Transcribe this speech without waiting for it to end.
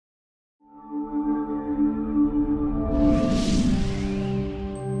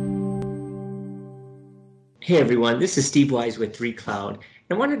Hey everyone, this is Steve Wise with 3Cloud.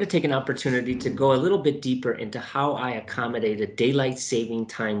 I wanted to take an opportunity to go a little bit deeper into how I accommodated daylight saving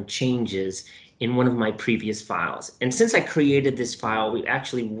time changes in one of my previous files. And since I created this file, we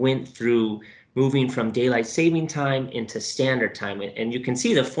actually went through moving from daylight saving time into standard time. And you can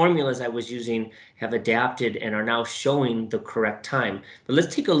see the formulas I was using have adapted and are now showing the correct time. But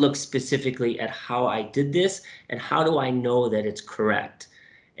let's take a look specifically at how I did this and how do I know that it's correct.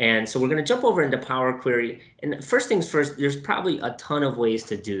 And so we're going to jump over into Power Query. And first things first, there's probably a ton of ways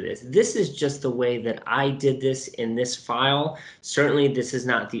to do this. This is just the way that I did this in this file. Certainly, this is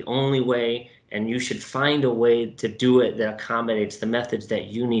not the only way, and you should find a way to do it that accommodates the methods that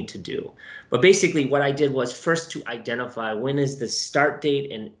you need to do. But basically, what I did was first to identify when is the start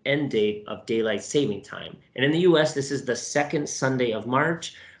date and end date of daylight saving time. And in the US, this is the second Sunday of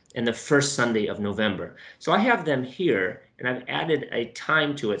March and the first Sunday of November. So I have them here, and I've added a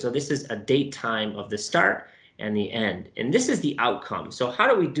time to it. So this is a date time of the start and the end. And this is the outcome. So how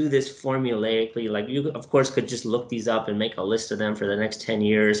do we do this formulaically? Like you, of course, could just look these up and make a list of them for the next 10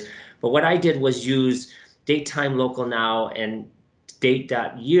 years. But what I did was use date time local now and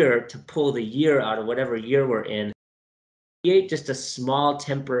date.year to pull the year out of whatever year we're in. Create just a small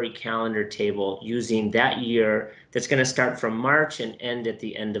temporary calendar table using that year that's going to start from March and end at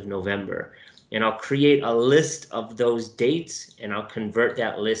the end of November. And I'll create a list of those dates and I'll convert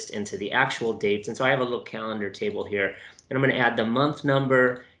that list into the actual dates. And so I have a little calendar table here, and I'm going to add the month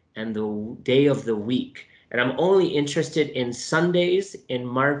number and the day of the week. And I'm only interested in Sundays in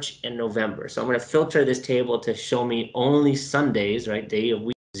March and November. So I'm going to filter this table to show me only Sundays, right? Day of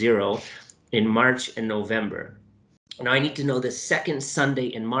week 0 in March and November. Now I need to know the second Sunday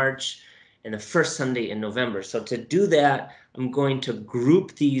in March and the first Sunday in November. So to do that, I'm going to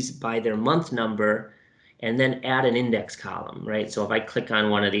group these by their month number and then add an index column, right? So if I click on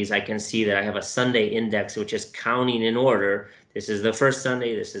one of these, I can see that I have a Sunday index, which is counting in order. This is the first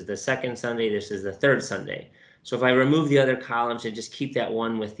Sunday, this is the second Sunday, this is the third Sunday. So if I remove the other columns and just keep that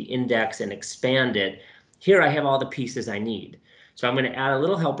one with the index and expand it, here I have all the pieces I need. So I'm going to add a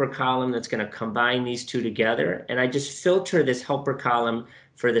little helper column that's going to combine these two together. And I just filter this helper column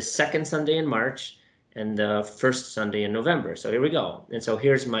for the second Sunday in March and the first Sunday in November. So here we go. And so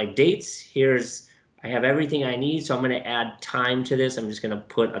here's my dates. I have everything I need. So I'm going to add time to this. I'm just going to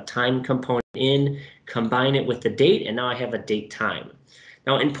put a time component in, combine it with the date, and now I have a date time.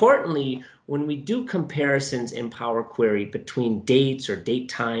 Now, importantly, when we do comparisons in Power Query between dates or date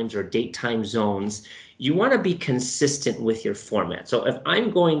times or date time zones, you want to be consistent with your format. So if I'm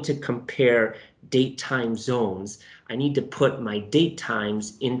going to compare date time zones, I need to put my date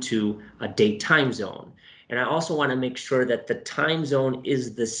times into a date time zone. And I also want to make sure that the time zone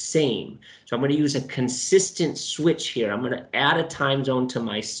is the same. So I'm going to use a consistent switch here. I'm going to add a time zone to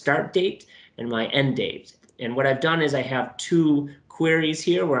my start date and my end date. And what I've done is I have two queries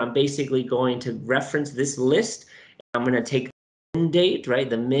here where I'm basically going to reference this list. I'm going to take the min date, right?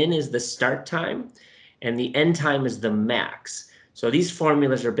 The min is the start time and the end time is the max. So these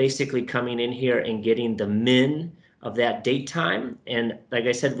formulas are basically coming in here and getting the min of that date time. And like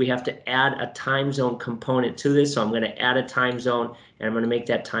I said, we have to add a time zone component to this. So I'm going to add a time zone and I'm going to make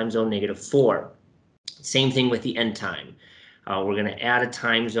that time zone -4. Same thing with the end time. We're going to add a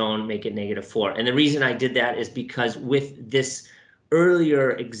time zone, make it -4. And the reason I did that is because with this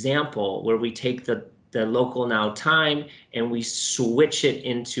earlier example where we take the local now time and we switch it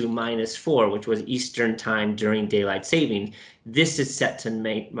into -4, which was Eastern time during daylight saving, this is set to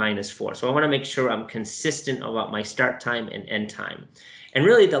make -4. So I want to make sure I'm consistent about my start time and end time. And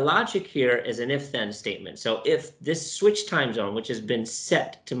really the logic here is an if-then statement. So if this switch time zone, which has been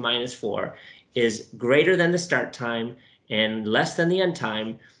set to -4, is greater than the start time and less than the end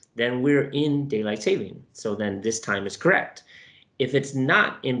time, then we're in daylight saving. So then this time is correct. If it's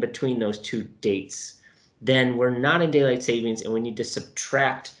not in between those two dates, then we're not in daylight savings and we need to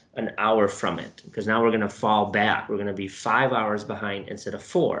subtract an hour from it because now we're going to fall back. We're going to be 5 hours behind instead of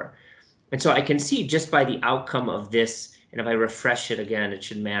 4. And so I can see just by the outcome of this, and if I refresh it again, it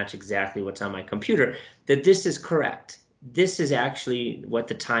should match exactly what's on my computer, that this is correct. This is actually what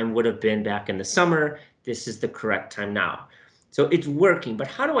the time would have been back in the summer. This is the correct time now. So it's working, but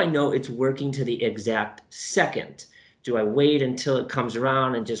how do I know it's working to the exact second? Do I wait until it comes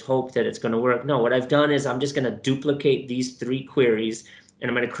around and just hope that it's going to work? No, what I've done is I'm just going to duplicate these 3 queries and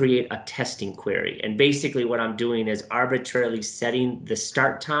I'm going to create a testing query. And basically what I'm doing is arbitrarily setting the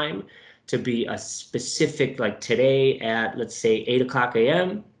start time to be a specific, like today at, let's say, 8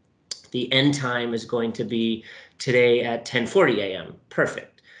 a.m. The end time is going to be today at 10:40 a.m.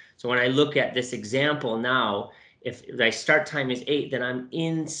 Perfect. So when I look at this example now, if my start time is 8, then I'm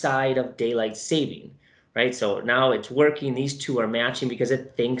inside of daylight saving. right? So now it's working. These two are matching because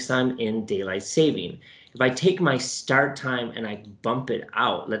it thinks I'm in daylight saving. If I take my start time and I bump it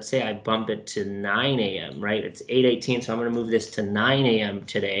out, let's say I bump it to 9 a.m., right? It's 8:18, so I'm going to move this to 9 a.m.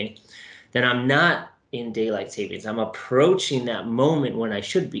 today. Then I'm not in daylight savings. I'm approaching that moment when I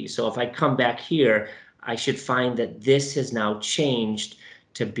should be. So if I come back here, I should find that this has now changed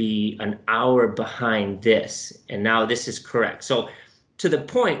to be an hour behind this. And now this is correct. So to the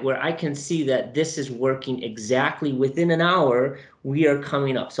point where I can see that this is working exactly within an hour, we are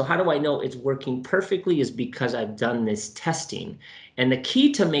coming up. So how do I know it's working perfectly is because I've done this testing. And the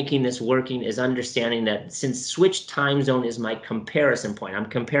key to making this working is understanding that since switch time zone is my comparison point, I'm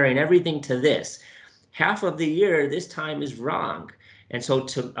comparing everything to this. Half of the year, this time is wrong. And so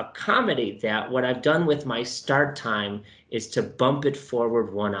to accommodate that, what I've done with my start time is to bump it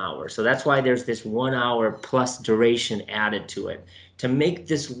forward 1 hour. So that's why there's this 1 hour plus duration added to it. To make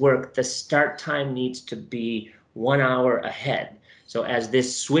this work, the start time needs to be 1 hour ahead. So as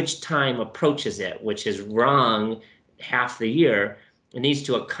this switch time approaches it, which is wrong half the year, it needs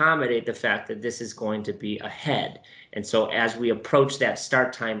to accommodate the fact that this is going to be ahead. And so as we approach that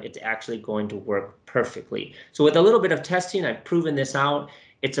start time, it's actually going to work perfectly. So with a little bit of testing, I've proven this out.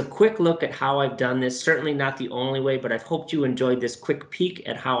 It's a quick look at how I've done this. Certainly not the only way, but I've hoped you enjoyed this quick peek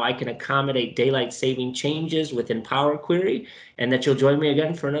at how I can accommodate daylight saving changes within Power Query, and that you'll join me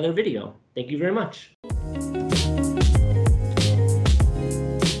again for another video. Thank you very much.